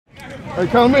Hey,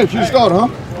 Connor Mitch, you started, huh?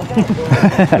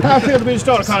 How it feel to be the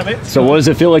starter, Connor Mitch? So what does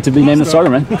it feel like to be named the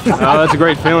starter, man? That's a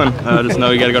great feeling. Just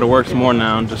know you got to go to work some more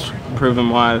now and just prove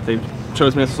them why they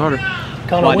chose me as a starter.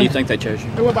 Connor, why do you think they chose you?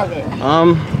 What about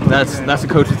that? That's the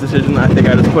coach's decision. I think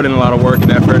I just put in a lot of work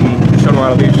and effort and showed a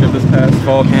lot of leadership this past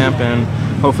fall camp, and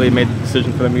hopefully made the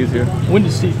decision for them easier. When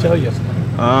did Steve tell you?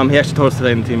 He actually told us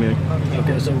today in the team meeting.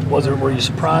 Okay, so were you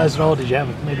surprised at all? Did you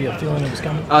have maybe a feeling it was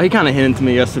coming? He kind of hinted to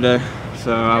me yesterday,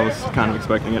 so I was kind of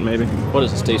expecting it maybe. What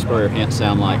does the Steve Spurrier hint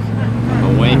sound like?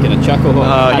 A wink and a chuckle?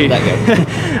 How did that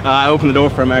go? I opened the door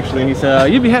for him actually, and he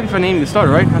said, "You'd be happy if I named you the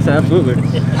starter, right?" I said, "Absolutely."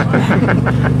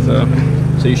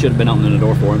 So you should have been opening the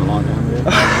door for him a long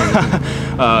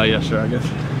time. Yeah, sure, I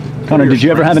guess. Connor, did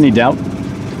you ever have any doubt?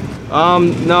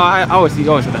 No, you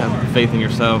always have to have faith in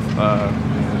yourself.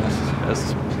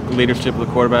 As leadership of the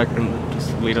quarterback and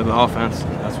just leader of the offense.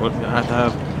 That's what you have to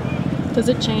have. Does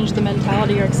it change the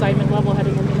mentality or excitement level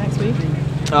heading into next week?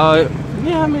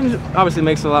 Yeah, I mean, obviously it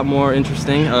makes it a lot more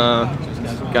interesting.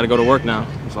 Got to go to work now.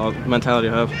 That's all the mentality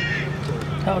I have.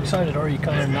 How excited are you,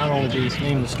 Connor, not only to be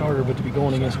named the starter, but to be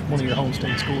going against one of your home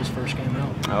state schools first game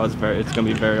out? Oh, it's going to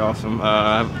be very awesome.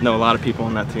 I know a lot of people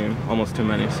on that team, almost too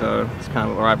many, so it's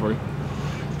kind of a rivalry.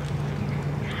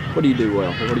 What do you do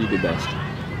well? What do you do best?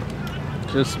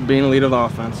 Just being a leader of the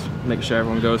offense, making sure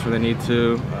everyone goes where they need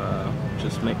to,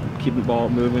 just keep the ball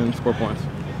moving and score points.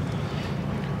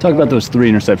 Talk about those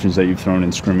 3 interceptions that you've thrown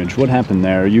in scrimmage. What happened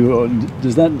there?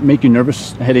 Does that make you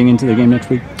nervous heading into the game next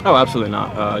week? Oh, absolutely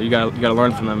not. You got to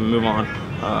learn from them and move on.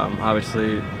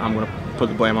 Obviously, I'm going to put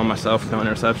the blame on myself for throwing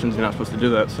interceptions. You're not supposed to do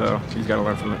that, so you got to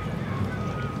learn from it.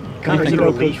 Connor, you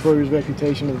know Coach Spurrier's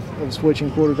reputation of switching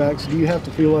quarterbacks. Do you have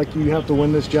to feel like you have to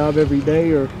win this job every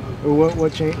day, or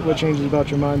what changes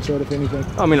about your mindset, if anything?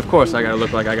 I mean, of course, I got to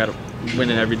look like I got to win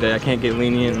it every day. I can't get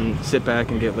lenient and sit back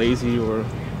and get lazy or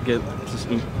I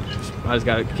just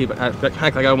got to keep it act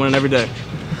like I got to win it every day.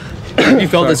 You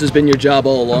felt this has been your job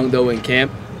all along, though, in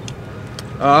camp?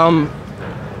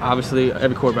 Obviously,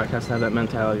 every quarterback has to have that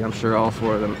mentality. I'm sure all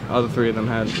 4 of them, other 3 of them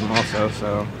had them also,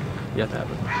 so you have to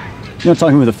have it. You know,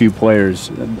 talking with a few players,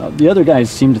 the other guys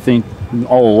seemed to think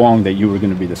all along that you were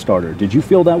going to be the starter. Did you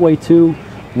feel that way too,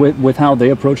 with how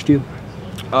they approached you?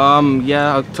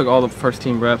 Yeah, I took all the first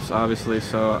team reps, obviously,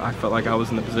 so I felt like I was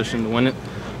in the position to win it.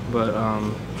 But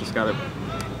just got to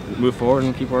move forward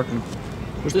and keep working.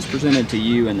 Was this presented to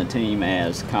you and the team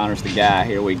as Connor's the guy,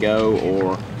 here we go,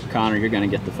 or Connor, you're going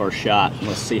to get the first shot,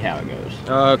 let's see how it goes?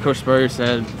 Coach Spurrier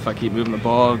said if I keep moving the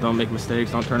ball, don't make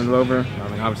mistakes, don't turn it over. I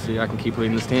mean, obviously I can keep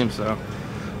leading this team, so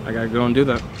I got to go and do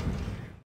that.